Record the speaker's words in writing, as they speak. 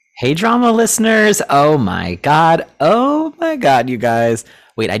Hey, drama listeners. Oh my God. Oh my God, you guys.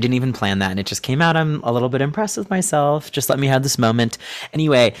 Wait, I didn't even plan that and it just came out. I'm a little bit impressed with myself. Just let me have this moment.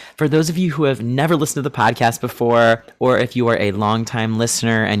 Anyway, for those of you who have never listened to the podcast before, or if you are a longtime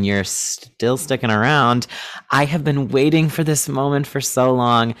listener and you're still sticking around, I have been waiting for this moment for so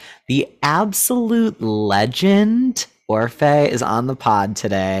long. The absolute legend, Orphe, is on the pod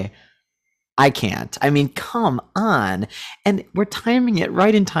today. I can't. I mean, come on. And we're timing it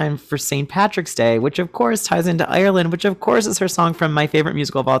right in time for St. Patrick's Day, which of course ties into Ireland, which of course is her song from my favorite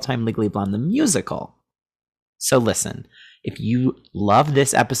musical of all time, Legally Blonde, the musical. So listen, if you love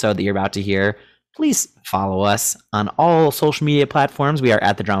this episode that you're about to hear, please follow us on all social media platforms. We are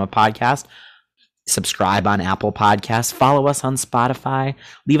at The Drama Podcast. Subscribe on Apple Podcasts. Follow us on Spotify.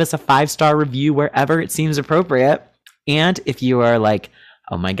 Leave us a 5-star review wherever it seems appropriate. And if you are like,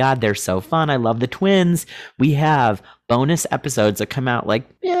 oh my God, they're so fun, I love the twins, we have bonus episodes that come out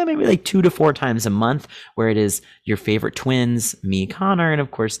maybe like 2 to 4 times a month, where it is your favorite twins, me, Connor, and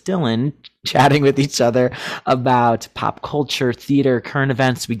of course Dylan, chatting with each other about pop culture, theater, current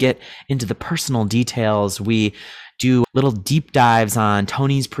events. We get into the personal details. We do little deep dives on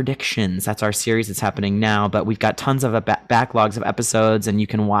Tony's predictions. That's our series that's happening now, but we've got tons of backlogs of episodes, and you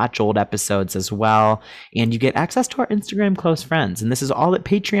can watch old episodes as well. And you get access to our Instagram close friends. And this is all at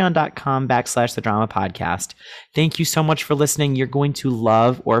patreon.com/The Drama Podcast. Thank you so much for listening. You're going to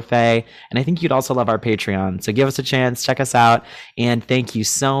love Orphe, and I think you'd also love our Patreon. So give us a chance, check us out, and thank you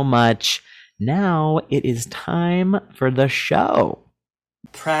so much. Now it is time for the show.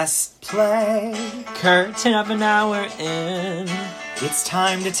 Press play, curtain of an hour in. It's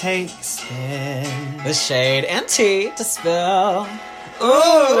time to take a spin. The shade and tea to spill.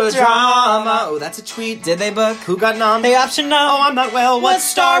 Ooh, drama. Oh, that's a tweet. Did they book? Who got nom? They option no. Oh, I'm not well. What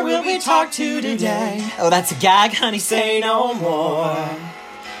star will we talk to today? Oh, that's a gag, honey. Say no more.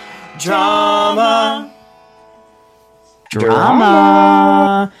 Drama.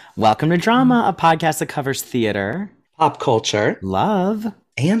 Drama. Welcome to Drama, a podcast that covers theater, pop culture, love,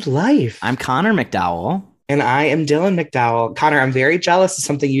 and life. I'm Connor McDowell. And I am Dylan McDowell. Connor, I'm very jealous of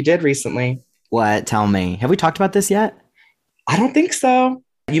something you did recently. What? Tell me. Have we talked about this yet? I don't think so.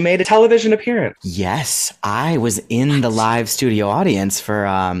 You made a television appearance. Yes, I was in the live studio audience for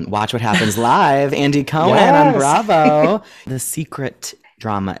Watch What Happens Live. Andy Cohen on Bravo. The secret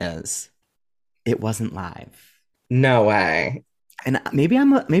drama is it wasn't live. No way. And maybe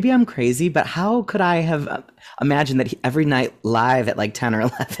I'm crazy, but how could I have imagined that every night live at like 10 or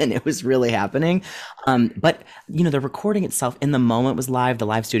 11 it was really happening? But you know, the recording itself in the moment was live. The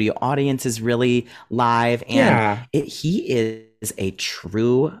live studio audience is really live, and he is a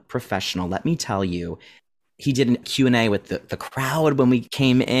true professional. Let me tell you. He did a Q&A with the crowd when we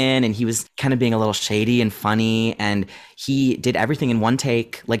came in, and he was kind of being a little shady and funny, and he did everything in one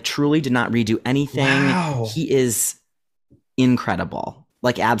take, like truly did not redo anything. Wow. He is incredible,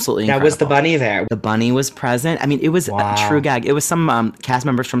 like absolutely incredible. Now, was the bunny there? The bunny was present. I mean, it was a true gag. It was some cast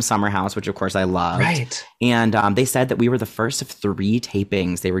members from Summer House, which of course I loved. Right. And they said that we were the first of 3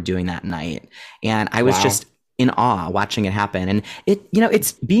 tapings they were doing that night. And I was just in awe watching it happen. And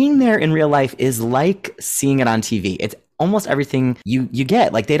it's being there in real life is like seeing it on TV. It's almost everything you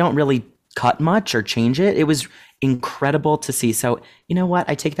get. Like they don't really cut much or change it. It was incredible to see. So you know what?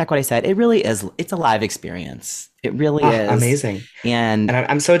 I take back what I said. It really is. It's a live experience. It really is amazing. And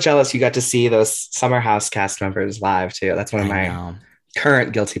I'm so jealous you got to see those Summer House cast members live too. That's one of my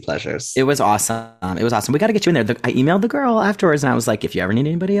current guilty pleasures. It was awesome. We got to get you in there. I emailed the girl afterwards and I was like, if you ever need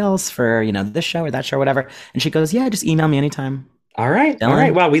anybody else for, this show or that show or whatever. And she goes, yeah, just email me anytime. All right. Dylan? All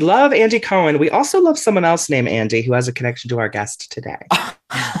right. Well, we love Andy Cohen. We also love someone else named Andy who has a connection to our guest today.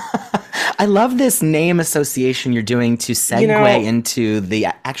 I love this name association you're doing to segue into the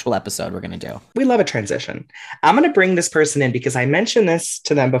actual episode we're going to do. We love a transition. I'm going to bring this person in because I mentioned this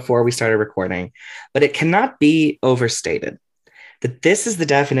to them before we started recording, but it cannot be overstated that this is the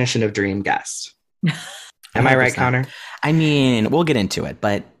definition of dream guest. Am I right, Connor? I mean, we'll get into it,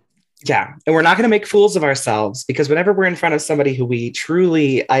 but yeah. And we're not going to make fools of ourselves because whenever we're in front of somebody who we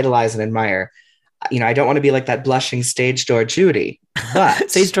truly idolize and admire, I don't want to be like that blushing stage door Judy, but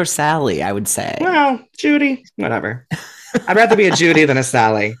stage door Sally, I would say. Well, Judy, whatever. I'd rather be a Judy than a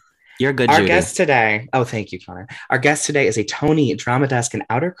Sally. You're good, Our Judy. guest today, oh, thank you, Connor. Our guest today is a Tony, Drama Desk, and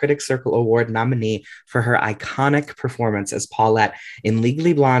Outer Critics Circle Award nominee for her iconic performance as Paulette in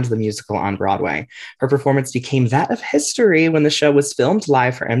Legally Blonde, the musical on Broadway. Her performance became that of history when the show was filmed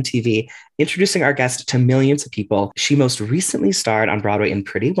live for MTV, introducing our guest to millions of people. She most recently starred on Broadway in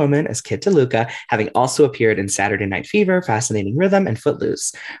Pretty Woman as Kit DeLuca, having also appeared in Saturday Night Fever, Fascinating Rhythm, and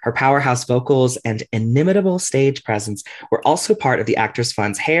Footloose. Her powerhouse vocals and inimitable stage presence were also part of the Actors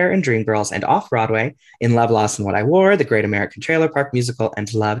Fund's Hair and Dreamgirls and Off-Broadway in Love, Lost, and What I Wore, The Great American Trailer Park Musical,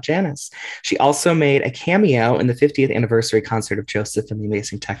 and Love, Janice. She also made a cameo in the 50th anniversary concert of Joseph and the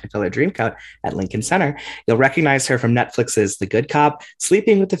Amazing Technicolor Dreamcoat at Lincoln Center. You'll recognize her from Netflix's The Good Cop,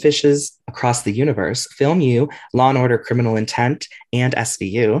 Sleeping with the Fishes, Across the Universe, Film You, Law and Order Criminal Intent, and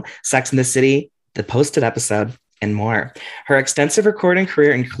SVU, Sex and the City, The Posted Episode, and more. Her extensive recording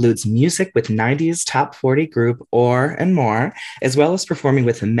career includes music with 90s Top 40 group Or and More, as well as performing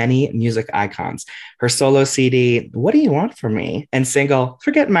with many music icons. Her solo CD, What Do You Want From Me, and single,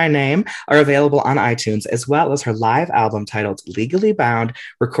 Forget My Name, are available on iTunes, as well as her live album titled Legally Bound,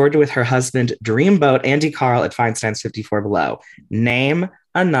 recorded with her husband, Dreamboat Andy Carl at Feinstein's 54 Below. Name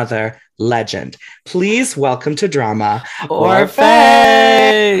another legend. Please welcome to Drama,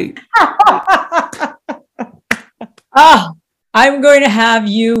 Orfeh! I'm going to have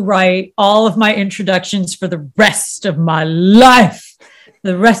you write all of my introductions for the rest of my life,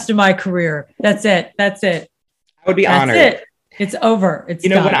 the rest of my career. That's it. I would be honored. It. It's over. It's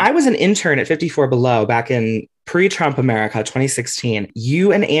done. When I was an intern at 54 Below back in pre-Trump America, 2016,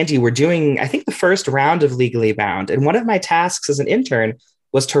 you and Andy were doing, I think, the first round of Legally Bound. And one of my tasks as an intern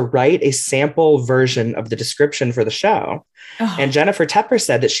was to write a sample version of the description for the show. Oh. And Jennifer Tepper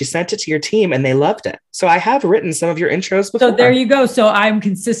said that she sent it to your team and they loved it. So I have written some of your intros before. So there you go. So I'm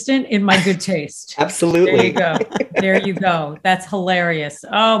consistent in my good taste. Absolutely. There you go. There you go. That's hilarious.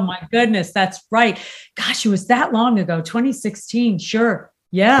 Oh my goodness. That's right. Gosh, it was that long ago. 2016. Sure.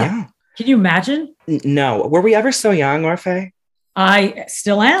 Yeah. Can you imagine? No. Were we ever so young, Orfeh? I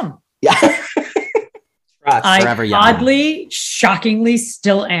still am. Yeah. I oddly, shockingly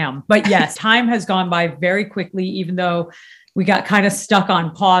still am. But yes, time has gone by very quickly, even though we got kind of stuck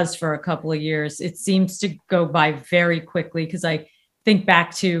on pause for a couple of years. It seems to go by very quickly because I think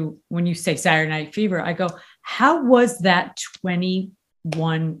back to when you say Saturday Night Fever, I go, how was that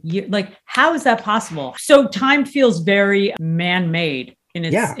 21 years? Like, how is that possible? So time feels very man-made. In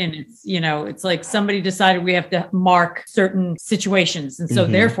its, it's like somebody decided we have to mark certain situations. And so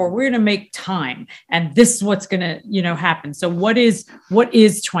therefore we're going to make time and this is what's going to, happen. So what is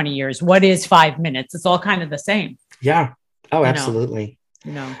 20 years? What is 5 minutes? It's all kind of the same. Yeah. Oh, absolutely.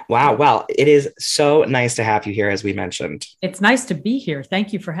 Wow. Well, it is so nice to have you here, as we mentioned. It's nice to be here.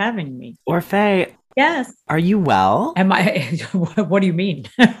 Thank you for having me. Orfeh. Yes. Are you well? Am I? What do you mean?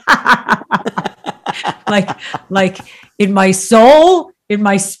 like in my soul, in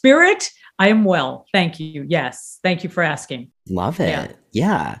my spirit, I am well. Thank you. Yes. Thank you for asking. Love it.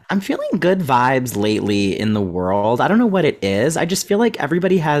 Yeah. I'm feeling good vibes lately in the world. I don't know what it is. I just feel like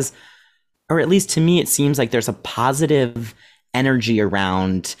everybody has, or at least to me, it seems like there's a positive energy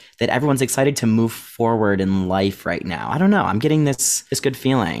around that everyone's excited to move forward in life right now. I don't know. I'm getting this good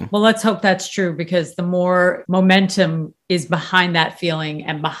feeling. Well, let's hope that's true because the more momentum is behind that feeling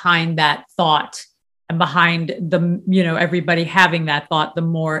and behind that thought, and behind the, everybody having that thought, the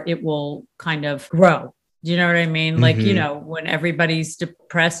more it will kind of grow. Do you know what I mean? Like, when everybody's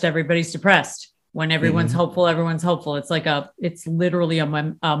depressed, everybody's depressed. When everyone's hopeful, everyone's hopeful. It's like it's literally a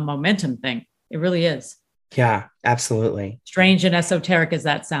momentum thing. It really is. Yeah, absolutely. Strange and esoteric as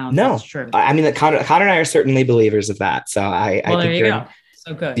that sounds. No, that's true. I mean, Connor and I are certainly believers of that. So I think you're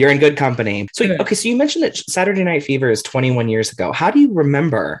so good. You're in good company. So, okay. So you mentioned that Saturday Night Fever is 21 years ago. How do you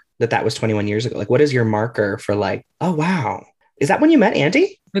remember that was 21 years ago? Like, what is your marker for like, oh, wow. Is that when you met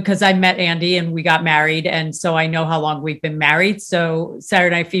Andy? Because I met Andy and we got married. And so I know how long we've been married. So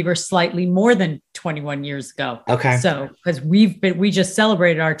Saturday Night Fever slightly more than 21 years ago. Okay. So, because we just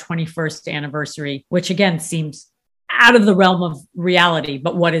celebrated our 21st anniversary, which again seems out of the realm of reality,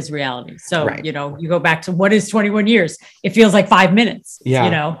 but what is reality? So, right. You go back to what is 21 years? It feels like 5 minutes,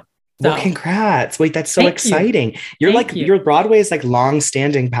 So. Well, congrats. Wait, that's so exciting. Your Broadway is like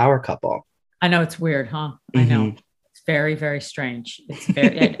long-standing power couple. I know, it's weird, huh? I know. It's very, very strange. It's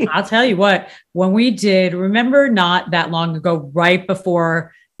very, I'll tell you what, when we did, remember not that long ago, right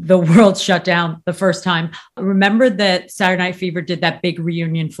before the world shut down the first time. Remember that Saturday Night Fever did that big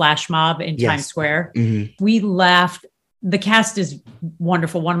reunion flash mob in Times Square? We laughed. The cast is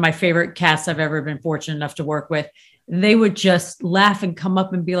wonderful. One of my favorite casts I've ever been fortunate enough to work with. They would just laugh and come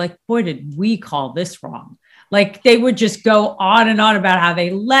up and be like, boy, did we call this wrong? Like they would just go on and on about how they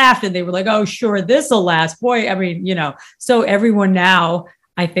laughed and they were like, oh, sure, this'll last. Boy, I mean, so everyone now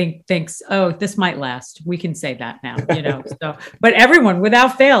I think thinks, oh, this might last. We can say that now, so, but everyone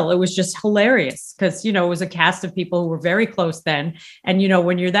without fail, it was just hilarious because, it was a cast of people who were very close then. And,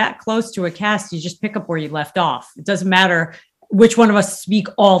 when you're that close to a cast, you just pick up where you left off. It doesn't matter which one of us speak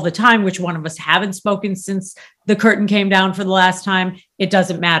all the time, which one of us haven't spoken since the curtain came down for the last time. It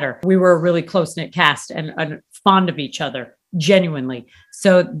doesn't matter. We were a really close knit cast and fond of each other, genuinely.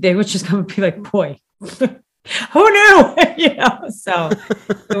 So they would just come and be like, boy, who knew? So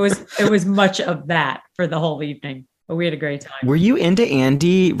it was much of that for the whole evening. But we had a great time. Were you into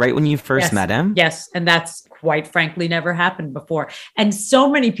Andy right when you first met him? Yes. And that's quite frankly never happened before. And so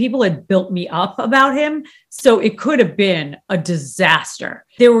many people had built me up about him. So it could have been a disaster.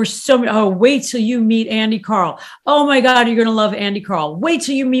 There were so many, wait till you meet Andy Karl. Oh my God, you're going to love Andy Karl. Wait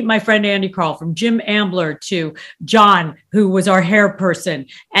till you meet my friend Andy Karl, from Jim Ambler to John, who was our hair person,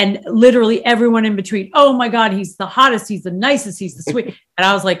 and literally everyone in between. Oh my God, he's the hottest. He's the nicest. He's the sweet. And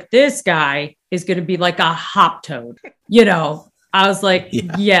I was like, this guy is going to be like a hop toad. I was like,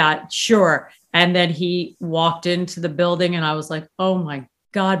 yeah, sure. And then he walked into the building and I was like, oh my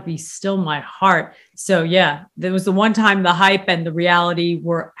God, be still my heart. So yeah, there was the one time the hype and the reality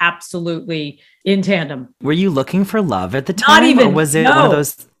were absolutely in tandem. Were you looking for love at the time? Not even. Or was it one of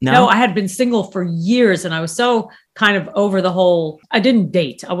those? No, I had been single for years and I was so kind of over the whole, I didn't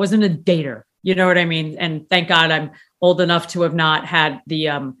date. I wasn't a dater. You know what I mean? And thank God I'm old enough to have not had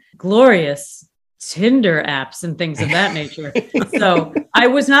the glorious Tinder apps and things of that nature. So I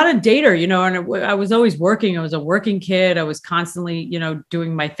was not a dater, and I was always working. I was a working kid. I was constantly,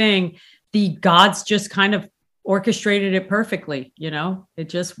 doing my thing. The gods just kind of orchestrated it perfectly. It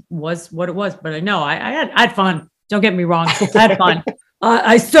just was what it was. But I know I had fun. Don't get me wrong. I had fun.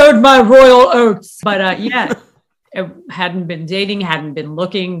 I sowed my royal oats, but yeah, I hadn't been dating, hadn't been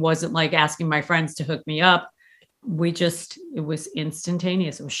looking, wasn't like asking my friends to hook me up. It was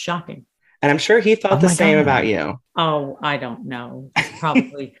instantaneous. It was shocking. And I'm sure he thought the same about you. Oh, I don't know. He's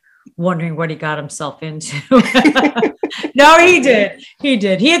probably wondering what he got himself into. No, he did.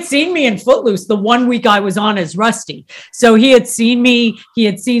 He had seen me in Footloose the one week I was on as Rusty. So he had seen me. He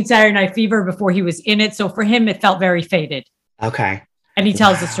had seen Saturday Night Fever before he was in it. So for him, it felt very faded. Okay. And he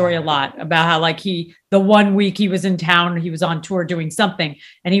tells the story a lot about how the one week he was in town, he was on tour doing something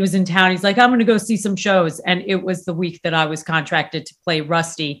and he was in town. He's like, I'm going to go see some shows. And it was the week that I was contracted to play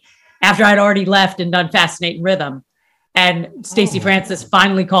Rusty after I'd already left and done Fascinating Rhythm. And Stacey Francis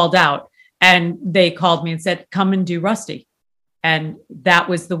finally called out and they called me and said, come and do Rusty. And that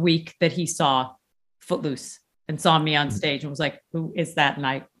was the week that he saw Footloose and saw me on stage and was like, who is that? And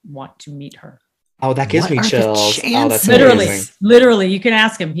I want to meet her. Oh, that gives me chills. Oh, that's literally, you can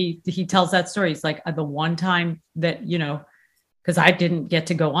ask him. He tells that story. He's like, the one time that, because I didn't get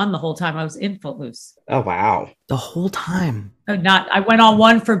to go on the whole time I was in Footloose. Oh, wow. The whole time. I went on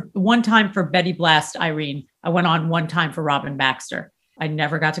one time for Betty Blast, Irene. I went on one time for Robin Baxter. I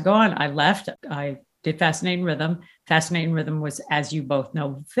never got to go on. I left. I did Fascinating Rhythm. Fascinating Rhythm was, as you both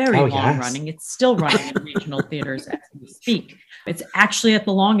know, very long running. It's still running in regional theaters as we speak. It's actually at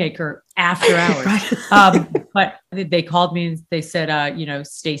the Longacre after hours. But they called me and they said,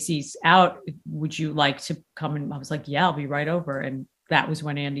 Stacey's out. Would you like to come? And I was like, yeah, I'll be right over. And that was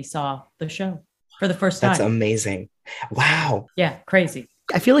when Andy saw the show for the first time. That's amazing. Wow. Yeah, crazy.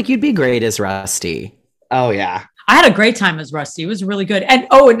 I feel like you'd be great as Rusty. Oh, yeah. I had a great time as Rusty. It was really good. And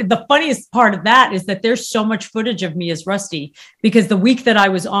the funniest part of that is that there's so much footage of me as Rusty because the week that I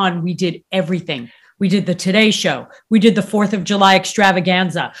was on, we did everything. We did the Today Show. We did the 4th of July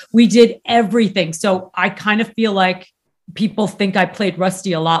extravaganza. We did everything. So I kind of feel like people think I played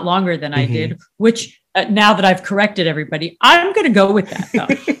Rusty a lot longer than I did, which now that I've corrected everybody, I'm going to go with that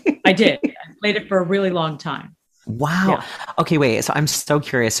though. I did. I played it for a really long time. Wow. Yeah. Okay, wait. So I'm so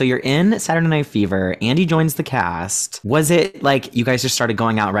curious. So you're in Saturday Night Fever. Andy joins the cast. Was it like you guys just started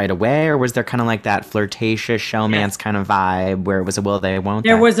going out right away, or was there kind of like that flirtatious showmance kind of vibe where it was a will they, won't they?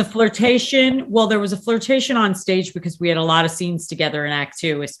 There was a flirtation. Well, there was a flirtation on stage because we had a lot of scenes together in Act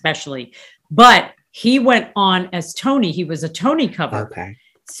 2, especially. But he went on as Tony. He was a Tony cover. Okay.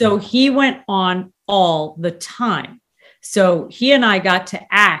 So he went on all the time. So he and I got to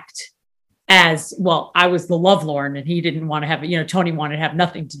act as well. I was the lovelorn and he didn't want to have, Tony wanted to have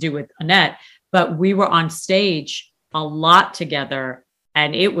nothing to do with Annette, but we were on stage a lot together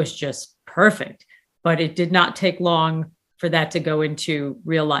and it was just perfect. But it did not take long for that to go into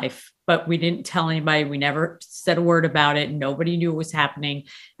real life. But we didn't tell anybody. We never said a word about it. Nobody knew it was happening.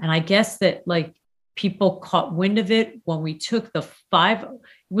 And I guess that people caught wind of it when we took the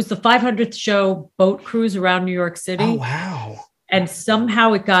 500th show boat cruise around New York City. Oh, wow. And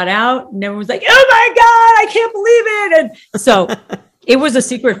somehow it got out and everyone was like, oh my God, I can't believe it. And so it was a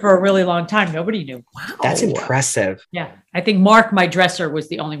secret for a really long time. Nobody knew. Wow. That's impressive. Yeah. I think Mark, my dresser, was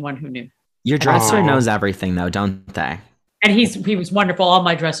the only one who knew. Your dresser knows everything though, don't they? And he was wonderful. All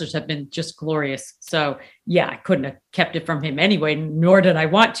my dressers have been just glorious. So yeah, I couldn't have kept it from him anyway, nor did I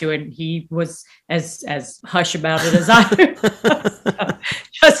want to. And he was as hush about it as I was. So,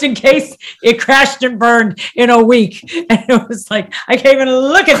 just in case it crashed and burned in a week. And it was like, I can't even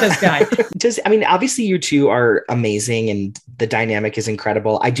look at this guy. Obviously you two are amazing and the dynamic is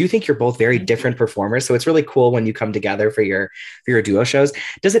incredible. I do think you're both very different performers. So it's really cool when you come together for your duo shows.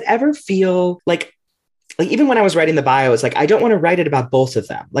 Does it ever feel like even when I was writing the bio, I was like, I don't want to write it about both of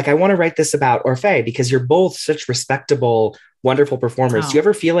them. Like, I want to write this about Orfeh because you're both such respectable, wonderful performers. Do you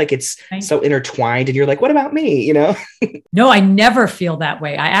ever feel like it's so intertwined and you're like, what about me? You know? No, I never feel that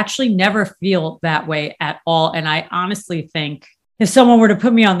way. I actually never feel that way at all. And I honestly think if someone were to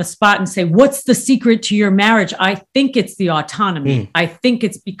put me on the spot and say, what's the secret to your marriage? I think it's the autonomy. I think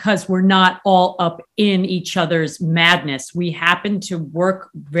it's because we're not all up in each other's madness. We happen to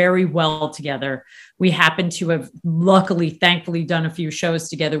work very well together. We happen to have luckily, thankfully done a few shows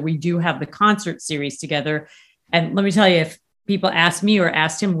together. We do have the concert series together. And let me tell you, if people ask me or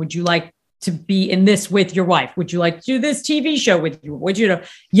asked him, would you like to be in this with your wife? Would you like to do this TV show with you? Would you know?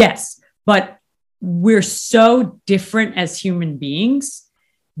 Yes. But we're so different as human beings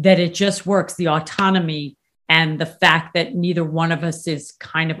that it just works. The autonomy and the fact that neither one of us is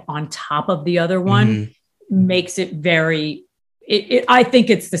kind of on top of the other one makes it very, I think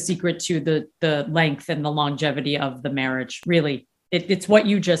it's the secret to the length and the longevity of the marriage. Really, it's what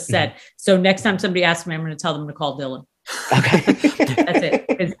you just said. So next time somebody asks me, I'm going to tell them to call Dylan. Okay. That's it.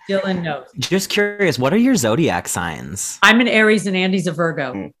 Because Dylan knows. Just curious, what are your zodiac signs? I'm an Aries and Andy's a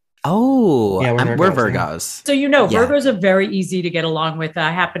Virgo. Oh, yeah, we're Virgos. So, Virgos are very easy to get along with.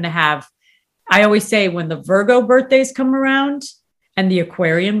 I always say when the Virgo birthdays come around and the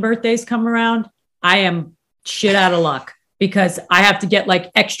Aquarian birthdays come around, I am shit out of luck because I have to get like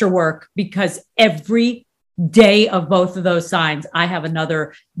extra work because every day of both of those signs, I have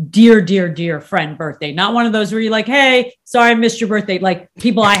another dear, dear, dear friend birthday. Not one of those where you're like, hey, sorry, I missed your birthday. Like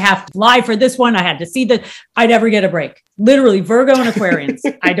people I have to lie for this one. I had to see that. I never get a break. Literally Virgo and Aquarians.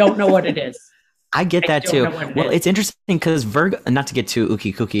 I don't know what it is. I get that too. Well, it's interesting because Virgo, not to get too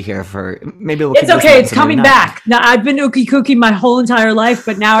ookie cookie here for maybe it's okay. It's coming back. Now I've been ookie cookie my whole entire life,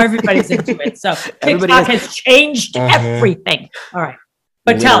 but now everybody's into it. So TikTok has changed everything. All right.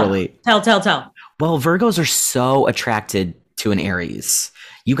 But literally. tell. Well, Virgos are so attracted to an Aries.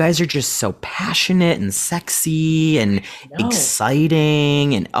 You guys are just so passionate and sexy and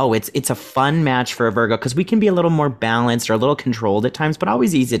exciting. And it's a fun match for a Virgo because we can be a little more balanced or a little controlled at times, but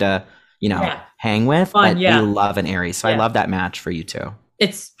always easy to, hang with. Fun, but we love an Aries. So I love that match for you too.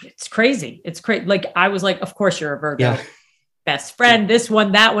 It's crazy. It's crazy. Like I was like, of course you're a Virgo. Yeah. Best friend, this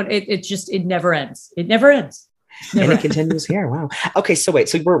one, that one. It never ends. It never ends. And it continues here. Wow. Okay. So wait,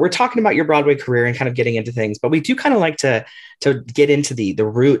 so we're talking about your Broadway career and kind of getting into things, but we do kind of like to get into the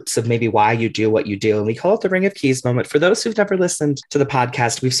roots of maybe why you do what you do. And we call it the Ring of Keys moment. For those who've never listened to the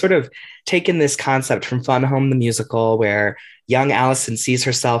podcast, we've sort of taken this concept from Fun Home, the musical, where young Allison sees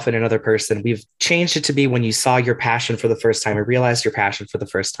herself in another person. We've changed it to be when you saw your passion for the first time or realized your passion for the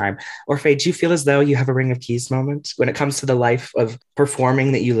first time. Orfeh, do you feel as though you have a Ring of Keys moment when it comes to the life of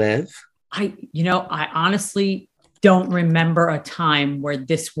performing that you live? I honestly don't remember a time where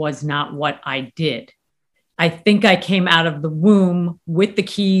this was not what I did. I think I came out of the womb with the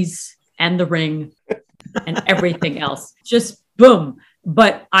keys and the ring and everything else. Just boom.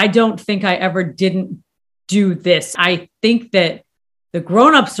 But I don't think I ever didn't do this. I think that the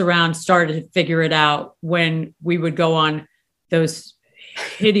grown-ups around started to figure it out when we would go on those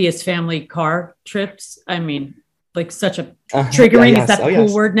hideous family car trips. I mean, like such a triggering, is that the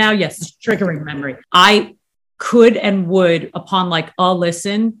cool word now? Yes, triggering memory. I could and would, upon like a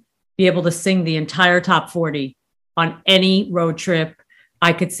listen, be able to sing the entire top 40 on any road trip.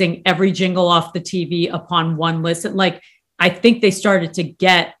 I could sing every jingle off the TV upon one listen. Like, I think they started to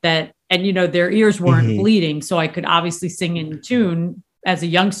get that, and their ears weren't bleeding. So I could obviously sing in tune as a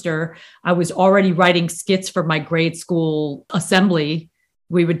youngster. I was already writing skits for my grade school assembly.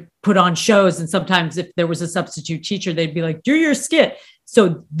 We would put on shows, and sometimes if there was a substitute teacher, they'd be like, do your skit.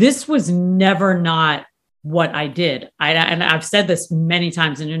 So this was never not what I did. And I've said this many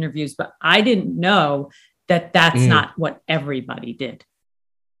times in interviews, but I didn't know that that's not what everybody did.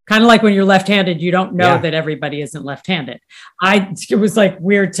 Kind of like when you're left-handed, you don't know that everybody isn't left-handed. It was like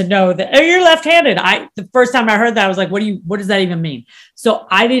weird to know that, oh, you're left-handed. The first time I heard that, I was like, what does that even mean? So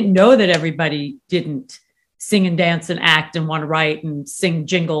I didn't know that everybody didn't sing and dance and act and want to write and sing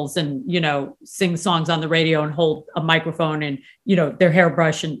jingles and, sing songs on the radio and hold a microphone and, their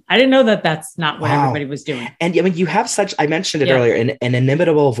hairbrush. And I didn't know that that's not what everybody was doing. And I mean, you have I mentioned it earlier, an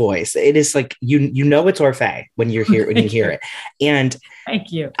inimitable voice. It is like, it's Orfeh when you hear it. And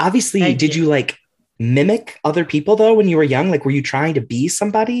thank you. Obviously, did you like mimic other people though, when you were young? Like, were you trying to be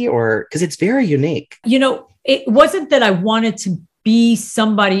somebody because it's very unique? It wasn't that I wanted to be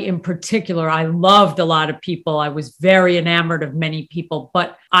somebody in particular. I loved a lot of people. I was very enamored of many people,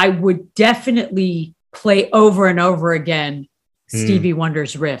 but I would definitely play over and over again Stevie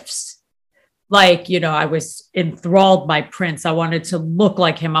Wonder's riffs. Like, I was enthralled by Prince. I wanted to look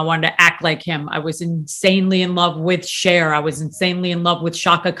like him. I wanted to act like him. I was insanely in love with Cher. I was insanely in love with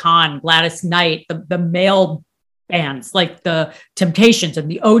Chaka Khan, Gladys Knight, the male bands, like the Temptations and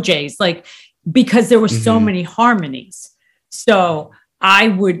the OJs, like, because there were so many harmonies. So I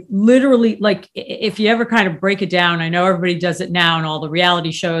would literally, like, if you ever kind of break it down, I know everybody does it now in all the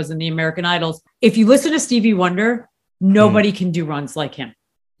reality shows and the American Idols. If you listen to Stevie Wonder, nobody can do runs like him.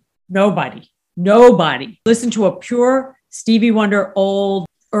 Nobody. Listen to a pure Stevie Wonder, old,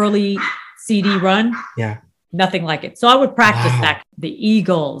 early CD run. Yeah. Nothing like it. So I would practice that. The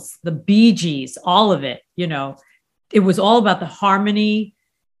Eagles, the Bee Gees, all of it, it was all about the harmony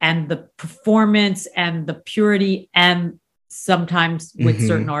and the performance and the purity, and sometimes with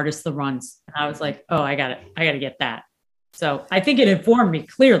certain artists, the runs. And I was like, oh, I got to get that. So I think it informed me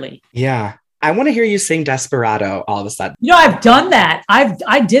clearly. Yeah. I want to hear you sing Desperado all of a sudden. I've done that.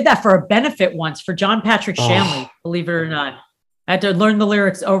 I did that for a benefit once for John Patrick Shanley, believe it or not. I had to learn the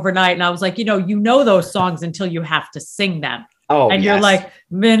lyrics overnight. And I was like, you know those songs until you have to sing them. Oh, and you're like,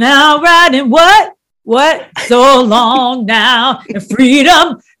 been out riding what so long now, and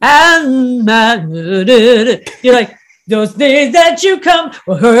freedom and you're like, those days that you come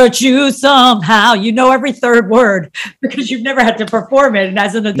will hurt you somehow. Every third word because you've never had to perform it. And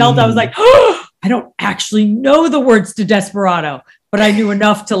as an adult, I was like, oh, I don't actually know the words to Desperado, but I knew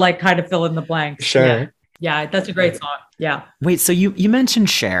enough to like kind of fill in the blanks. Sure. Yeah, that's a great song. Yeah. Wait, so you mentioned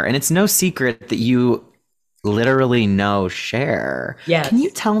Cher, and it's no secret that you literally know Cher. Yes. Can you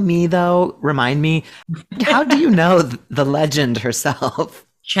tell me though, remind me, how do you know the legend herself?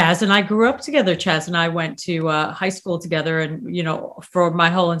 Chaz and I grew up together. Chaz and I went to high school together. And, for my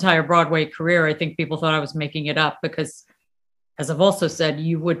whole entire Broadway career, I think people thought I was making it up because, as I've also said,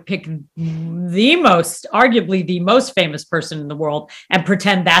 you would pick arguably the most famous person in the world and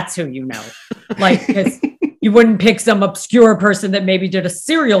pretend that's who you know. Like, because you wouldn't pick some obscure person that maybe did a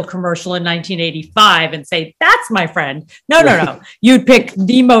cereal commercial in 1985 and say, that's my friend. No. You'd pick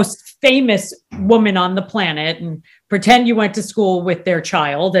the most famous woman on the planet and pretend you went to school with their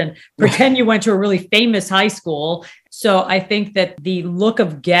child and pretend you went to a really famous high school. So I think that the look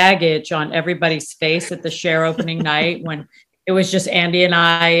of gaggage on everybody's face at the Cher opening night, when it was just Andy and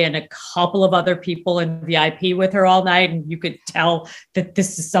I and a couple of other people in VIP with her all night, and you could tell that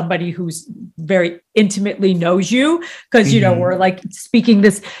this is somebody who's very intimately knows you because, we're like speaking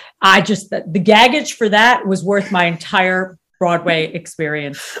this. The gaggage for that was worth my entire Broadway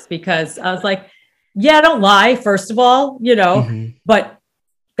experience, because I was like, yeah, don't lie, first of all, but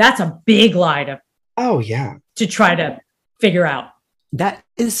that's a big lie to try to figure out. That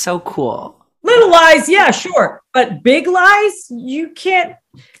is so cool. Little lies, yeah, sure. But big lies, you can't.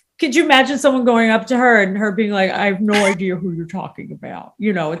 Could you imagine someone going up to her and her being like, I have no idea who you're talking about?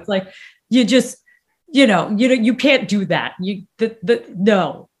 It's like, you just, you can't do that.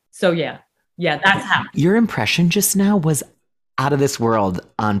 No. So yeah, that's how. Your impression just now was out of this world,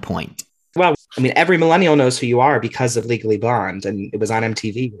 on point. Well, I mean, every millennial knows who you are because of Legally Blonde, and it was on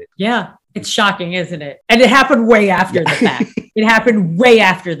MTV. Yeah, it's shocking, isn't it? And it happened way after the fact. It happened way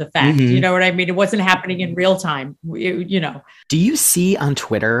after the fact. You know what I mean? It wasn't happening in real time, Do you see on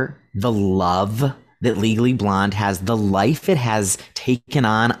Twitter the love that Legally Blonde has, the life it has taken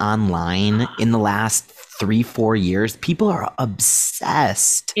on online in the last 3-4 years? People are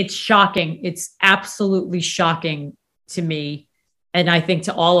obsessed. It's shocking. It's absolutely shocking to me. And I think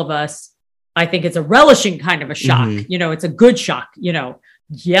to all of us, I think it's a relishing kind of a shock. It's a good shock.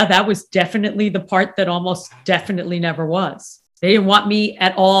 Yeah, that was definitely the part that almost definitely never was. They didn't want me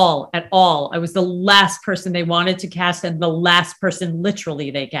at all. I was the last person they wanted to cast, and the last person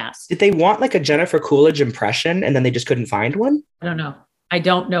literally they cast. Did they want like a Jennifer Coolidge impression and then they just couldn't find one? I don't know. I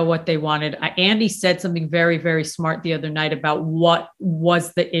don't know what they wanted. Andy said something very, very smart the other night about what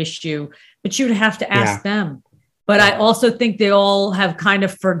was the issue, but you'd have to ask them. But I also think they all have kind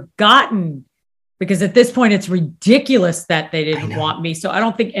of forgotten, because at this point it's ridiculous that they didn't want me. So I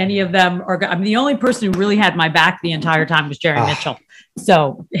don't think any of them are. I mean, the only person who really had my back the entire time was Jerry Mitchell.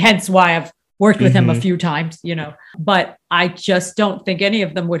 So hence why I've worked with him a few times, you know, but I just don't think any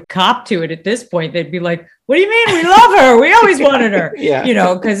of them would cop to it at this point. They'd be like, what do you mean? We love her. We always wanted her, you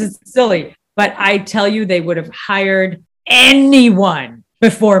know, because it's silly. But I tell you, they would have hired anyone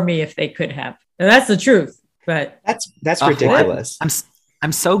before me if they could have. And that's the truth. But that's ridiculous.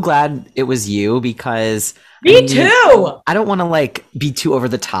 I'm so glad it was you, because me too. I don't want to like be too over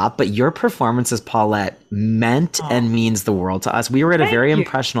the top, but your performance as Paulette meant and means the world to us. We were at a very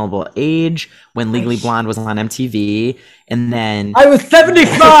impressionable age when Legally Blonde was on MTV, and then I was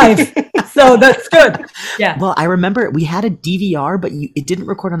 75, so that's good. Yeah. Well, I remember we had a DVR, but it didn't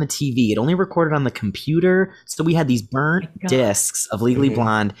record on the TV. It only recorded on the computer. So we had these burnt discs of Legally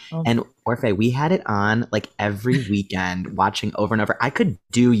Blonde, and Orphe, we had it on like every weekend, watching over and over. I could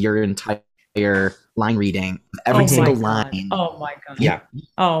do your entire line reading, every single line. Oh my God. Yeah.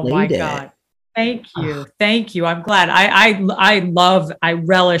 Oh my God. Thank you. Thank you. I'm glad. I love, I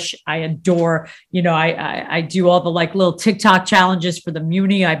relish, I adore, you know, I do all the like little TikTok challenges for the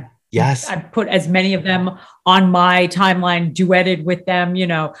Muni. I put as many of them on my timeline, duetted with them. You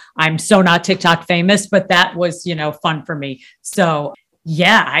know, I'm so not TikTok famous, but that was, you know, fun for me. So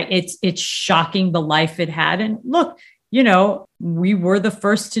yeah, it's shocking the life it had. And look, you know, we were the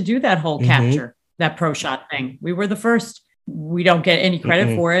first to do that whole capture, that pro shot thing. We were the first. We don't get any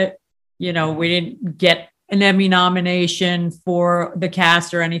credit for it. You know, we didn't get an Emmy nomination for the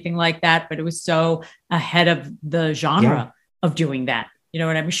cast or anything like that, but it was so ahead of the genre of doing that. You know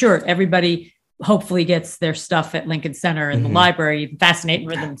what I mean? Sure, everybody hopefully gets their stuff at Lincoln Center in the library. Fascinating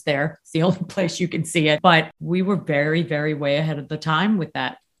Rhythms there. It's the only place you can see it. But we were very, very way ahead of the time with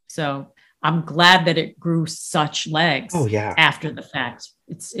that. So I'm glad that it grew such legs after the fact.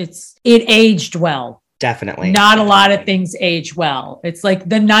 It aged well. Definitely. Not a lot of things age well. It's like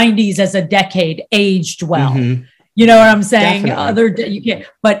the 90s as a decade aged well. You know what I'm saying? You can't,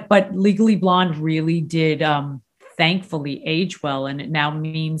 but Legally Blonde really did thankfully age well, and it now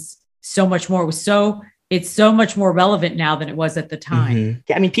means so much more. It's so much more relevant now than it was at the time.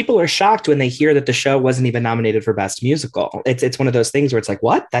 Yeah, I mean, people are shocked when they hear that the show wasn't even nominated for Best Musical. It's one of those things where it's like,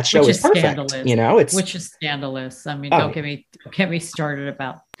 what? That show is perfect. Scandalous. You know, which is scandalous. I mean, don't get me started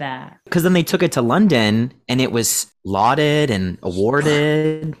about that. Because then they took it to London and it was lauded and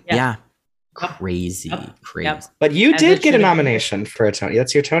awarded. Crazy. But you did get a nomination for a Tony.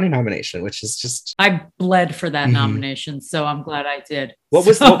 That's your Tony nomination, which is just. I bled for that nomination, so I'm glad I did. What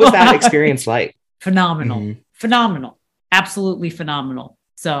was that experience like? Phenomenal, absolutely phenomenal.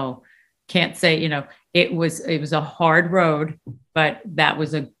 So can't say, you know, it was a hard road, but that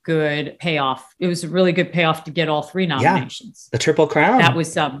was a good payoff. It was a really good payoff to get all 3 nominations. The Triple Crown. That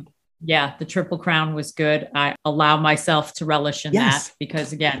was the Triple Crown was good. I allow myself to relish in that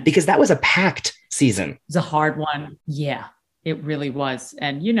because that was a packed season. It was a hard one. Yeah, it really was.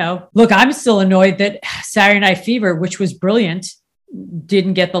 And, you know, look, I'm still annoyed that Saturday Night Fever, which was brilliant,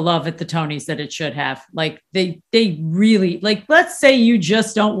 didn't get the love at the Tonys that it should have. Like they really, like, let's say you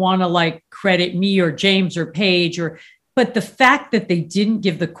just don't want to like credit me or James or Paige but the fact that they didn't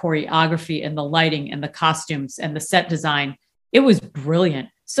give the choreography and the lighting and the costumes and the set design, it was brilliant.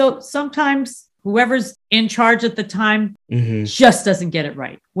 So sometimes whoever's in charge at the time just doesn't get it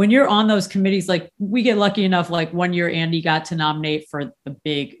right. When you're on those committees, like we get lucky enough, like one year Andy got to nominate for the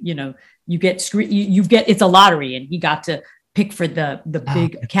big, you know, you get it's a lottery and he got to pick for the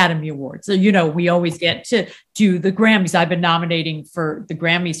big Academy Awards. So, you know, we always get to do the Grammys. I've been nominating for the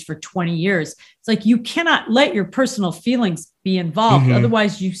Grammys for 20 years. It's like, you cannot let your personal feelings be involved.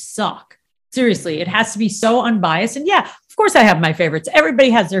 Otherwise you suck. Seriously, it has to be so unbiased. And yeah, of course I have my favorites.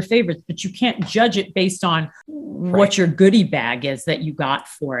 Everybody has their favorites, but you can't judge it based on what your goodie bag is that you got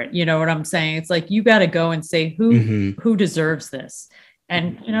for it. You know what I'm saying? It's like, you got to go and say who deserves this.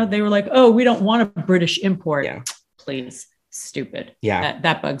 And, you know, they were like, oh, we don't want a British import. Yeah. Please. Stupid. Yeah.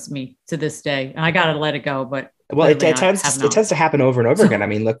 That bugs me to this day. And I got to let it go, but it tends to happen over and over again. I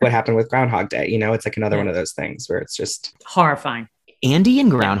mean, look what happened with Groundhog Day. You know, it's like another one of those things where it's just horrifying. Andy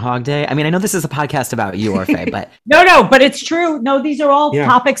and Groundhog Day. I mean, I know this is a podcast about you, Orphe, but no, but it's true. No, these are all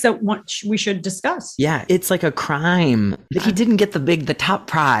topics that we should discuss. Yeah, it's like a crime that he didn't get the top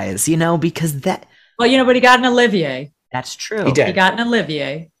prize, you know, because that. Well, you know, but he got an Olivier. That's true. He did. He got an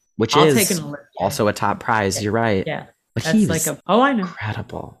Olivier, which is also a top prize. You're right. Yeah, but he was I know,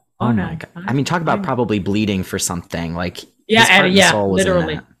 incredible. Oh my God! I mean, talk about probably bleeding for something like. Yeah,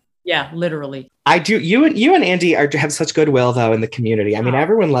 literally. Yeah, literally. I do. You and Andy have such goodwill though in the community. I mean,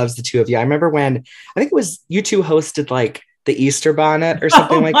 everyone loves the two of you. I remember when I think it was you two hosted like the Easter Bonnet or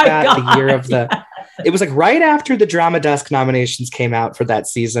something like that. God, the year of the. Yeah. It was like right after the Drama Desk nominations came out for that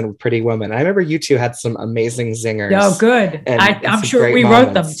season of Pretty Woman. I remember you two had some amazing zingers. Oh, good. I'm sure we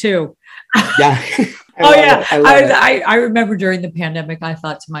wrote them too. Yeah. I remember during the pandemic, I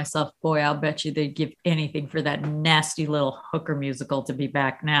thought to myself, boy, I'll bet you they'd give anything for that nasty little hooker musical to be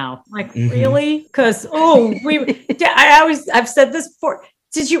back now. Like, really? Because, I've said this before.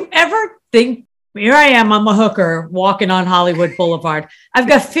 Did you ever think, here I am, I'm a hooker walking on Hollywood Boulevard. I've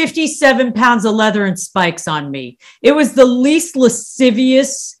got 57 pounds of leather and spikes on me. It was the least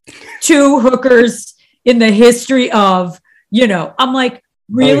lascivious two hookers in the history of, I'm like,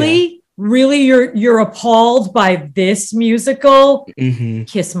 really? Oh, yeah. Really, you're appalled by this musical?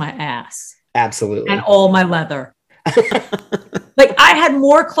 Kiss my ass. Absolutely. And all my leather. Like, I had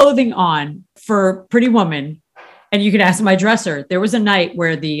more clothing on for Pretty Woman, and you can ask my dresser. There was a night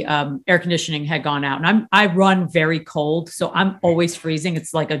where the air conditioning had gone out, and I run very cold, so I'm always freezing.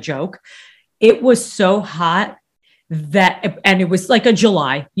 It's like a joke. It was so hot and it was like a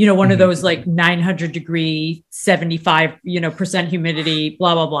July, one of those like 900 degree, 75, percent humidity,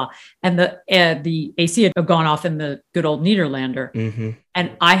 blah, blah, blah. And the AC had gone off in the good old Niederlander.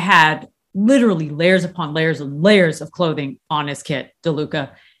 And I had literally layers upon layers and layers of clothing on his kit, DeLuca.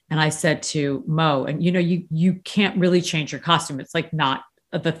 And I said to Mo, and you can't really change your costume. It's like not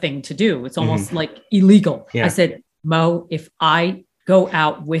the thing to do. It's almost like illegal. Yeah. I said, Mo, if I go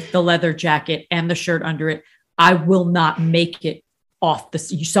out with the leather jacket and the shirt under it, I will not make it off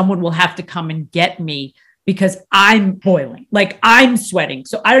someone will have to come and get me because I'm boiling, like I'm sweating.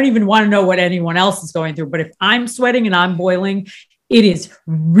 So I don't even want to know what anyone else is going through. But if I'm sweating and I'm boiling, it is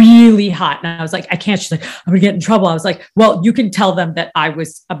really hot. And I was like, I can't. She's like, I'm gonna get in trouble. I was like, well, you can tell them that I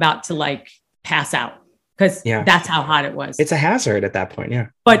was about to like pass out because that's how hot it was. It's a hazard at that point. Yeah.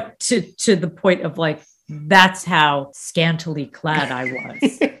 But to the point of like, that's how scantily clad I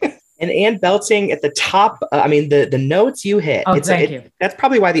was. And Ann belting at the top. The notes you hit. Oh, thank you. That's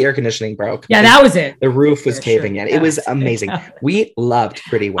probably why the air conditioning broke. Yeah, that was it. The roof was caving in. It was amazing. We loved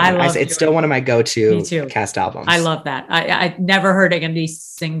Pretty Woman. It's still one of my go-to cast albums. I love that. I never heard Andy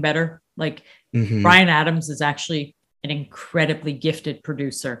sing better. Like Bryan Adams is actually an incredibly gifted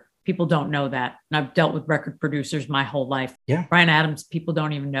producer. People don't know that. And I've dealt with record producers my whole life. Yeah. Bryan Adams, people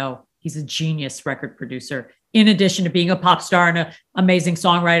don't even know. He's a genius record producer. In addition to being a pop star and an amazing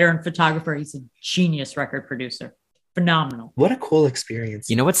songwriter and photographer, he's a genius record producer. Phenomenal. What a cool experience.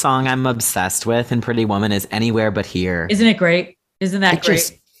 You know what song I'm obsessed with in Pretty Woman is Anywhere But Here. Isn't it great? Isn't that great? It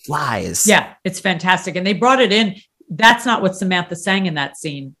just flies. Yeah, it's fantastic. And they brought it in. That's not what Samantha sang in that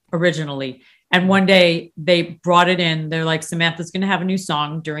scene originally. And one day they brought it in. They're like, Samantha's going to have a new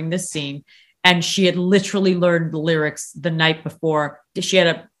song during this scene. And she had literally learned the lyrics the night before. She had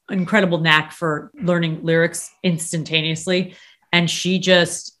an incredible knack for learning lyrics instantaneously. And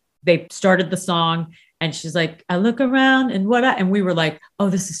they started the song and she's like, I look around and we were like, oh,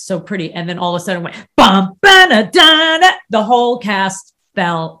 this is so pretty. And then all of a sudden it went, bum, ba-da-da-da. The whole cast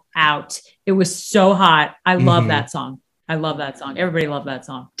fell out. It was so hot. I love that song. I love that song. Everybody loved that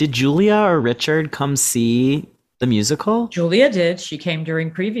song. Did Julia or Richard come see the musical? Julia did. She came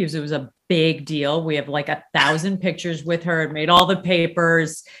during previews. It was a big deal. We have like 1,000 pictures with her and made all the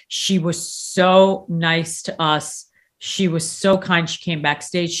papers. She was so nice to us. She was so kind. She came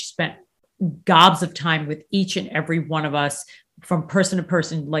backstage. She spent gobs of time with each and every one of us from person to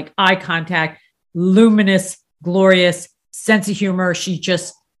person, like eye contact, luminous, glorious, sense of humor.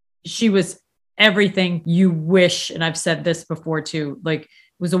 She was everything you wish. And I've said this before too, like it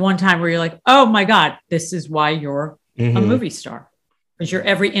was the one time where you're like, oh my God, this is why you're a movie star. Because you're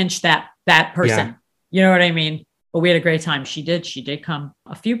every inch that person. Yeah. You know what I mean? But we had a great time. She did come.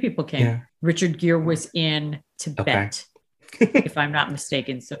 A few people came. Yeah. Richard Gere was in Tibet, if I'm not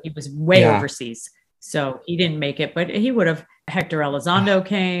mistaken. So he was way overseas. So he didn't make it, but he would have. Hector Elizondo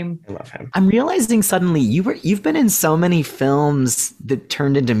came. I love him. I'm realizing suddenly you've been in so many films that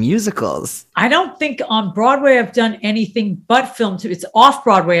turned into musicals. I don't think on Broadway I've done anything but film too. It's off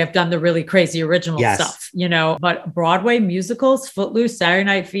Broadway I've done the really crazy original stuff, but Broadway musicals, Footloose, Saturday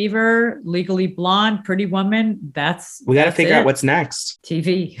Night Fever, Legally Blonde, Pretty Woman, we got to figure out what's next.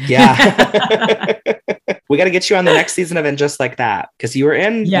 TV. Yeah. We got to get you on the next season of And Just Like That, because you were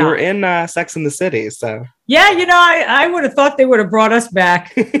in Sex and the City. So yeah, I would have thought they would have brought us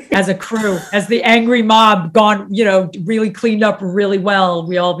back as a crew, as the angry mob gone, really cleaned up really well.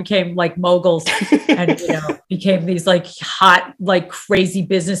 We all became like moguls and became these like hot, like crazy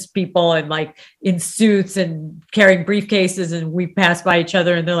business people and like in suits and carrying briefcases, and we passed by each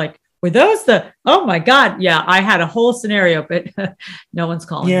other and they're like, were those oh my God. Yeah, I had a whole scenario, but no one's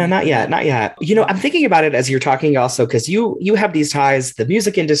calling. Yeah, not yet. I'm thinking about it as you're talking also, because you have these ties, the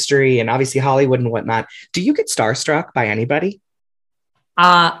music industry and obviously Hollywood and whatnot. Do you get starstruck by anybody?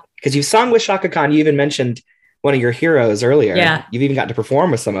 Because you've sung with Chaka Khan. You even mentioned one of your heroes earlier. Yeah. You've even got to perform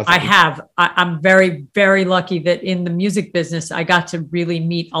with some of them. I have. I'm very, very lucky that in the music business, I got to really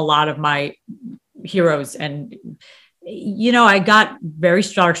meet a lot of my heroes. And I got very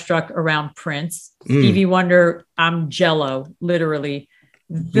starstruck around Prince, Stevie Wonder. I'm jello, literally.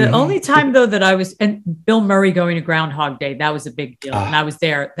 The only time though that I was, and Bill Murray going to Groundhog Day, that was a big deal. And I was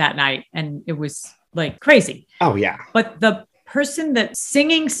there that night and it was like crazy. Oh yeah. But the person that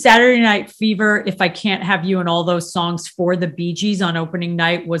singing Saturday Night Fever, If I Can't Have You, and all those songs for the Bee Gees on opening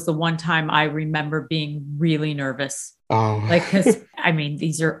night was the one time I remember being really nervous. Oh, because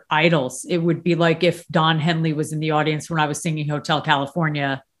these are idols. It would be like if Don Henley was in the audience when I was singing Hotel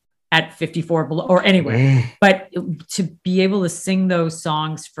California at 54 Below or anywhere. But to be able to sing those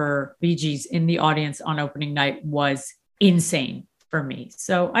songs for Bee Gees in the audience on opening night was insane for me.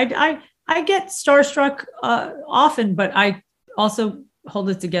 So I get starstruck often, but I also hold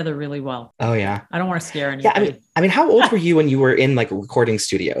it together really well. Oh yeah. I don't want to scare anybody. Yeah, how old were you when you were in like recording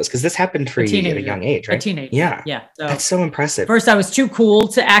studios? Because this happened for you at a young age, right? A teenager. Yeah. Yeah. So that's so impressive. First, I was too cool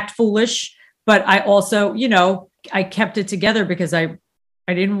to act foolish, but I also, I kept it together because I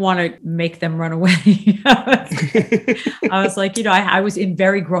didn't want to make them run away. I was like, I was in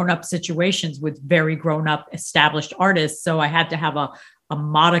very grown-up situations with very grown-up established artists. So I had to have a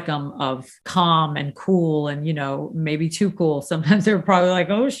modicum of calm and cool and, maybe too cool. Sometimes they were probably like,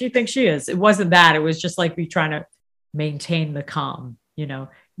 oh, she thinks she is. It wasn't that. It was just like me trying to maintain the calm, You're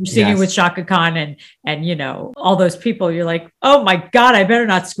singing with Chaka Khan and, all those people, you're like, oh my God, I better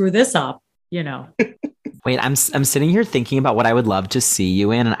not screw this up, Wait, I'm sitting here thinking about what I would love to see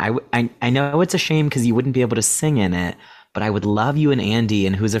you in. And I know it's a shame because you wouldn't be able to sing in it, but I would love you and Andy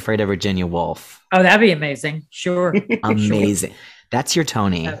and Who's Afraid of Virginia Woolf. Oh, that'd be amazing. Sure. Amazing. Sure. That's your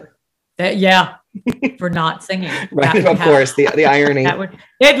Tony. Yeah. For not singing. Right. Of course. The irony.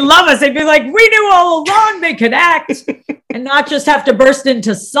 They'd love us. They'd be like, we knew all along they could act and not just have to burst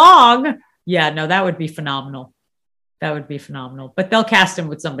into song. Yeah, no, that would be phenomenal. That would be phenomenal. But they'll cast him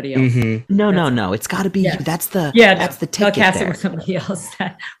with somebody else. Mm-hmm. No. It's got to be you. That's the ticket. They'll cast him with somebody else.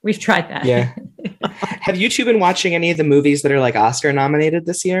 We've tried that. Yeah. Have you two been watching any of the movies that are like Oscar nominated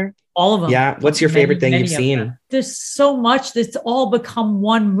this year? All of them. Yeah. What's your favorite thing you've seen? There's so much that's all become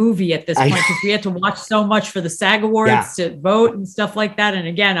one movie at this point because we had to watch so much for the SAG Awards to vote and stuff like that. And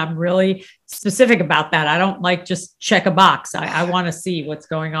again, I'm really specific about that. I don't like just check a box. I want to see what's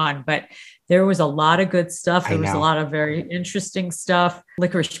going on. But there was a lot of good stuff. There was a lot of very interesting stuff.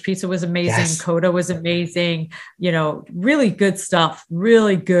 Licorice Pizza was amazing. Yes. Coda was amazing. Really good stuff.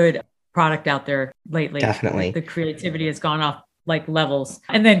 Really good product out there lately. Definitely. The creativity has gone off like levels.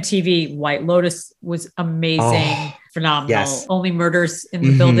 And then TV, White Lotus was amazing. Phenomenal. Yes. Only Murders in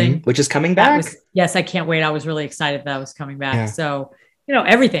the Building. Which is coming back. Yes, I can't wait. I was really excited that was coming back. Yeah. So,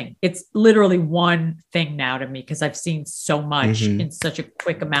 everything. It's literally one thing now to me because I've seen so much in such a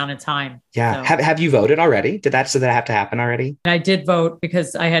quick amount of time. Yeah. So. Have you voted already? Did that have to happen already? I did vote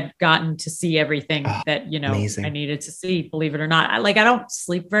because I had gotten to see everything that, amazing. I needed to see, believe it or not. I don't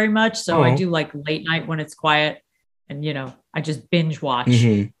sleep very much. So I do like late night when it's quiet and, I just binge watch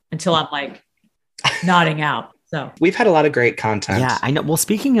until I'm like nodding out. So we've had a lot of great content. Yeah, I know. Well,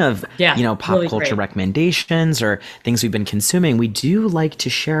 speaking of, pop really culture recommendations or things we've been consuming, we do like to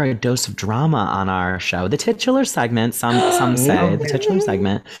share a dose of drama on our show, the titular segment. Some say the titular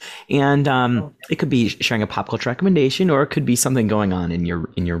segment, and it could be sharing a pop culture recommendation, or it could be something going on in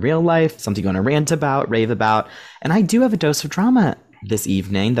your real life, something you want to rant about, rave about. And I do have a dose of drama this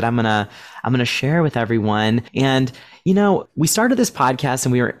evening that I'm gonna share with everyone. And we started this podcast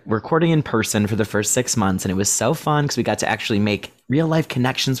and we were recording in person for the first 6 months, and it was so fun because we got to actually make real life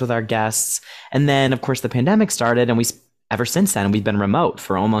connections with our guests. And then of course the pandemic started, and ever since then we've been remote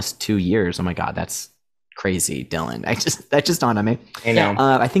for almost 2 years. Oh my God, that's crazy, Dylan. That just dawned on me. I know.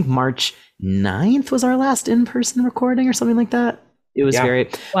 I think March 9th was our last in-person recording or something like that. It was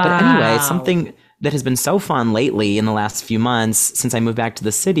great. Wow. But anyway, something that has been so fun lately in the last few months since I moved back to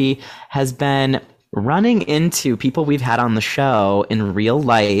the city has been running into people we've had on the show in real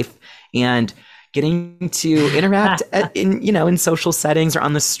life. And, getting to interact in social settings or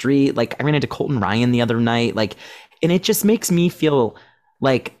on the street. Like I ran into Colton Ryan the other night, like, and it just makes me feel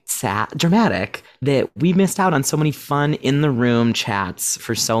like sad, dramatic that we missed out on so many fun in the room chats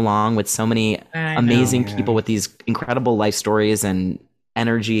for so long with so many amazing people with these incredible life stories and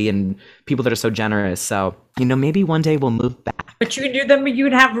energy and people that are so generous. So, maybe one day we'll move back. But you can do them,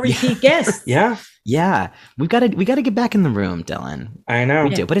 you'd have repeat guests. Yeah. We gotta get back in the room, Dylan. I know.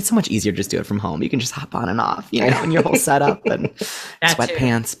 We do, but it's so much easier to just do it from home. You can just hop on and off, in your whole setup and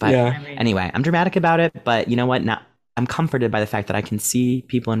sweatpants. But anyway, I'm dramatic about it, but you know what? Now I'm comforted by the fact that I can see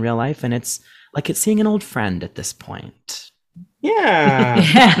people in real life, and it's like it's seeing an old friend at this point. Yeah.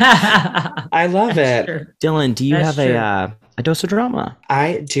 I love it. True. Dylan, do you have a dose of drama?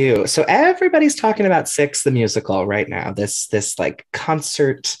 I do. So everybody's talking about Six the musical right now. This like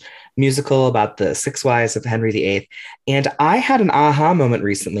concert musical about the 6 wives of Henry VIII. And I had an aha moment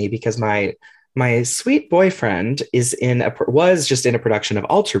recently because my sweet boyfriend was just in a production of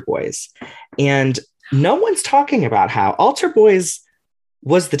Altar Boys. And no one's talking about how Altar Boys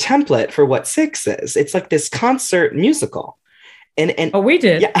was the template for what Six is. It's like this concert musical. And we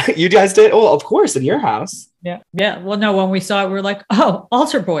did. Yeah, you guys did. Oh, of course, in your house. Yeah. Well, no, when we saw it, we were like, "Oh,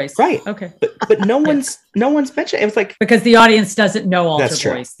 Altar Boys." Right. Okay. But no one's mentioned. It was like because the audience doesn't know Altar That's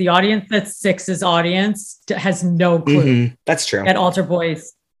true. Boys. The audience that's Six's audience has no clue. Mm-hmm. That's true. That Altar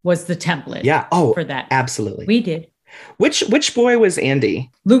Boys was the template. Yeah. Oh, for that. Absolutely. We did. Which boy was Andy?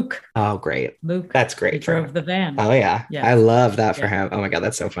 Luke. Oh, great. Luke. That's great. He drove the van. Oh, yeah. I love that for him. Oh, my God.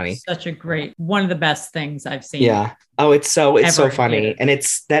 That's so funny. Such a great, one of the best things I've seen. Yeah. Oh, it's so funny. And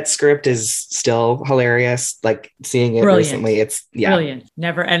that script is still hilarious. Like seeing it recently. It's brilliant.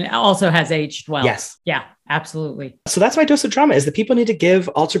 Never. And also has aged well. Yes. Yeah, absolutely. So that's my dose of drama is that people need to give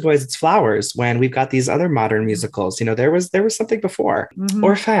Altar Boys its flowers when we've got these other modern musicals. There was something before. Mm-hmm.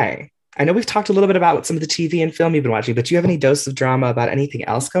 Orfeo. I know we've talked a little bit about some of the TV and film you've been watching, but do you have any dose of drama about anything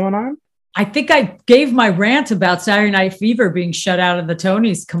else going on? I think I gave my rant about Saturday Night Fever being shut out of the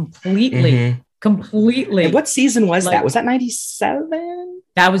Tonys completely. Mm-hmm. Completely. And what season was that? Was that 97?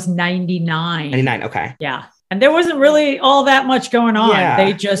 That was 99. 99, okay. Yeah. And there wasn't really all that much going on. Yeah.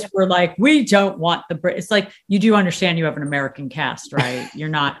 They just were like, we don't want the Brit. It's like, you do understand you have an American cast, right? You're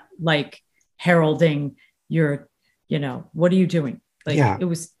not like heralding your, what are you doing? Like, It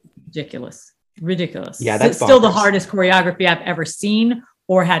was ridiculous. Yeah, that's still the hardest choreography I've ever seen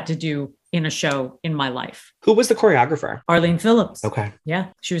or had to do in a show in my life. Who was the choreographer? Arlene Phillips. Okay. Yeah,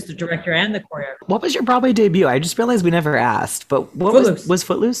 she was the director and the choreographer. What was your Broadway debut? I just realized we never asked, but what was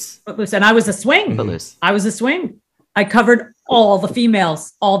Footloose? Footloose, and I was a swing. Footloose. I was a swing. I covered all the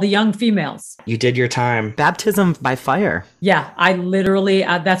females, all the young females. You did your time. Baptism by fire. Yeah, I literally,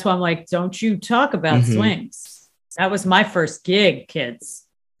 that's why I'm like, don't you talk about swings. That was my first gig, kids.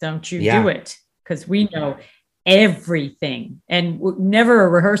 Don't you do it. Because we know everything. And never a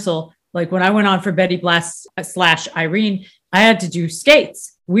rehearsal. Like when I went on for Betty Blast / Irene, I had to do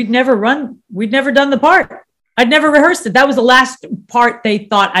skates. We'd never done the part. I'd never rehearsed it. That was the last part they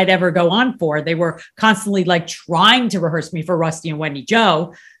thought I'd ever go on for. They were constantly like trying to rehearse me for Rusty and Wendy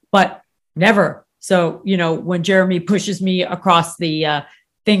Jo, but never. So, when Jeremy pushes me across the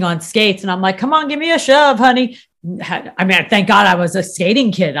thing on skates and I'm like, come on, give me a shove, honey. I mean, thank God I was a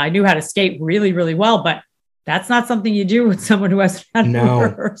skating kid. I knew how to skate really, really well, but that's not something you do with someone who has had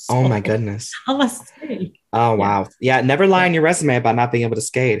rehearsal. Oh my goodness. Unless skate. Oh, wow. Yeah. Never lie in your resume about not being able to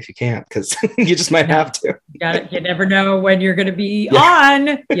skate if you can't, because you just might have to. You never know when you're going to be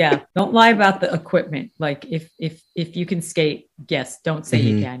on. Yeah. Don't lie about the equipment. Like if you can skate, yes, don't say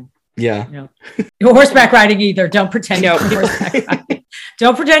you can. Yeah. Horseback riding either. Don't pretend you can horseback ride.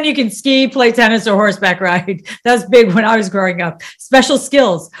 Don't pretend you can ski, play tennis, or horseback ride. That was big when I was growing up. Special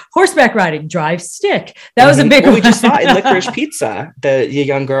skills: horseback riding, drive stick. That was a big one. We just saw it in Licorice Pizza. The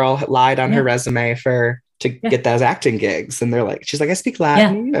young girl lied on her resume to get those acting gigs, and she's like, I speak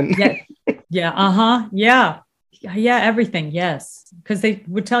Latin. Yeah, everything. Yes. Because they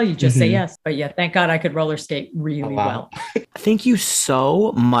would tell you just say yes. But thank God I could roller skate really well. Thank you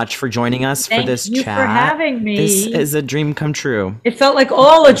so much for joining us for this chat. Thank you for having me. This is a dream come true. It felt like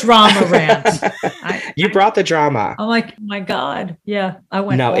all a drama rant. You brought the drama. I'm like, oh my God. Yeah, I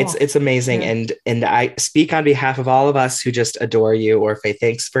went. No, it's amazing. Yeah. And I speak on behalf of all of us who just adore you, Orfeo.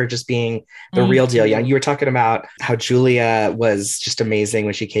 Thanks for just being the real deal. Yeah, you were talking about how Julia was just amazing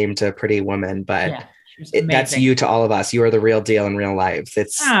when she came to Pretty Woman, but that's you to all of us. You are the real deal in real life.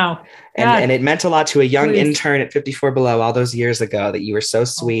 And it meant a lot to a young intern at 54 Below all those years ago that you were so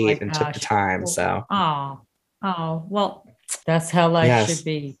sweet and took the time. So well, that's how life should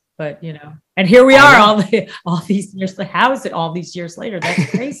be. But and here we are all these years. How is it all these years later?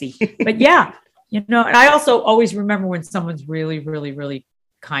 That's crazy. But You know, and I also always remember when someone's really, really, really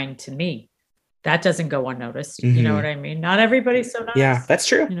kind to me. That doesn't go unnoticed. You know what I mean? Not everybody's so nice. Yeah, that's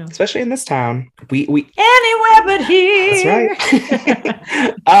true. You know? Especially in this town. We anywhere but here.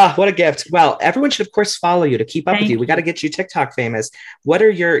 That's right. What a gift. Well, everyone should of course follow you to keep up with you. We got to get you TikTok famous. What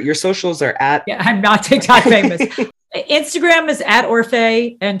are your socials are at? Yeah, I'm not TikTok famous. Instagram is at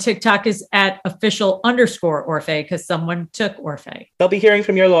Orfeh and TikTok is at official_Orfeh because someone took Orfeh. They'll be hearing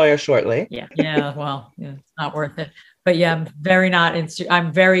from your lawyer shortly. Yeah. Well, it's not worth it. But yeah, I'm very not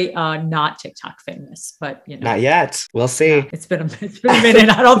TikTok famous, but you know. Not yet. We'll see. Yeah, it's been a minute.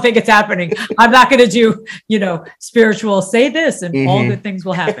 I don't think it's happening. I'm not going to do, spiritual say this and all good things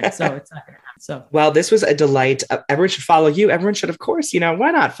will happen. So it's not going to happen. So, well, this was a delight. Everyone should follow you. Everyone should, of course,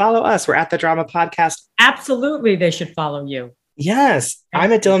 why not follow us? We're at The Drama Podcast. Absolutely. They should follow you. Yes.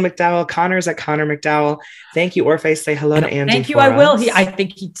 I'm at Dylan McDowell. Connor's at Connor McDowell. Thank you, Orfeh. Say hello to Andy. Thank you. I will. I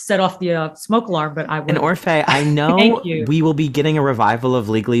think he set off the smoke alarm, but I will. And Orfeh, I know we will be getting a revival of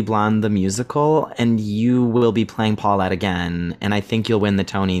Legally Blonde, the musical, and you will be playing Paulette again. And I think you'll win the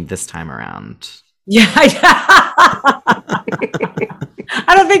Tony this time around. Yeah.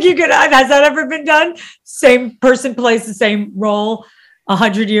 I don't think you could. Has that ever been done? Same person plays the same role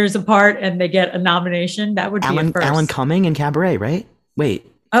 100 years apart and they get a nomination. That would be a first. Alan Cumming in Cabaret, right? Wait.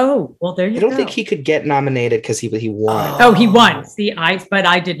 Oh, well, there you go. I don't think he could get nominated because he won. Oh, he won. See, but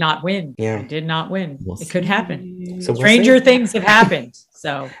I did not win. Yeah. I did not win. It could happen. So Stranger things have happened.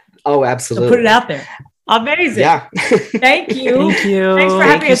 So. Oh, absolutely. So put it out there. Amazing. Yeah. Thank you. Thank you. Thanks for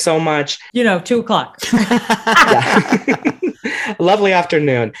having us. Thank you so much. 2:00. Lovely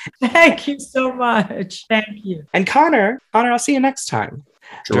afternoon. Thank you so much. Thank you. And Connor, I'll see you next time.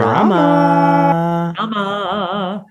 Drama. Drama.